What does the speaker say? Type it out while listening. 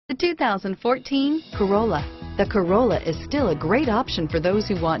The 2014 Corolla. The Corolla is still a great option for those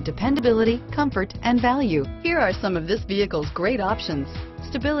who want dependability, comfort, and value. Here are some of this vehicle's great options: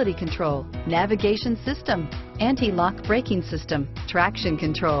 stability control, navigation system, anti-lock braking system, traction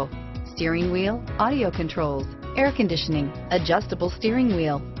control, steering wheel audio controls, air conditioning, adjustable steering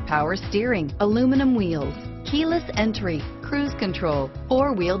wheel, power steering, aluminum wheels, keyless entry, cruise control,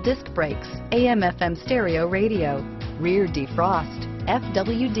 four-wheel disc brakes, AM/FM stereo radio, rear defrost,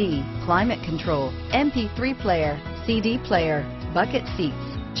 FWD, climate control, MP3 player, CD player, bucket seats,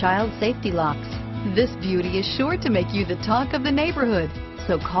 child safety locks. This beauty is sure to make you the talk of the neighborhood.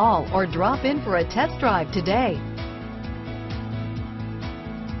 So call or drop in for a test drive today.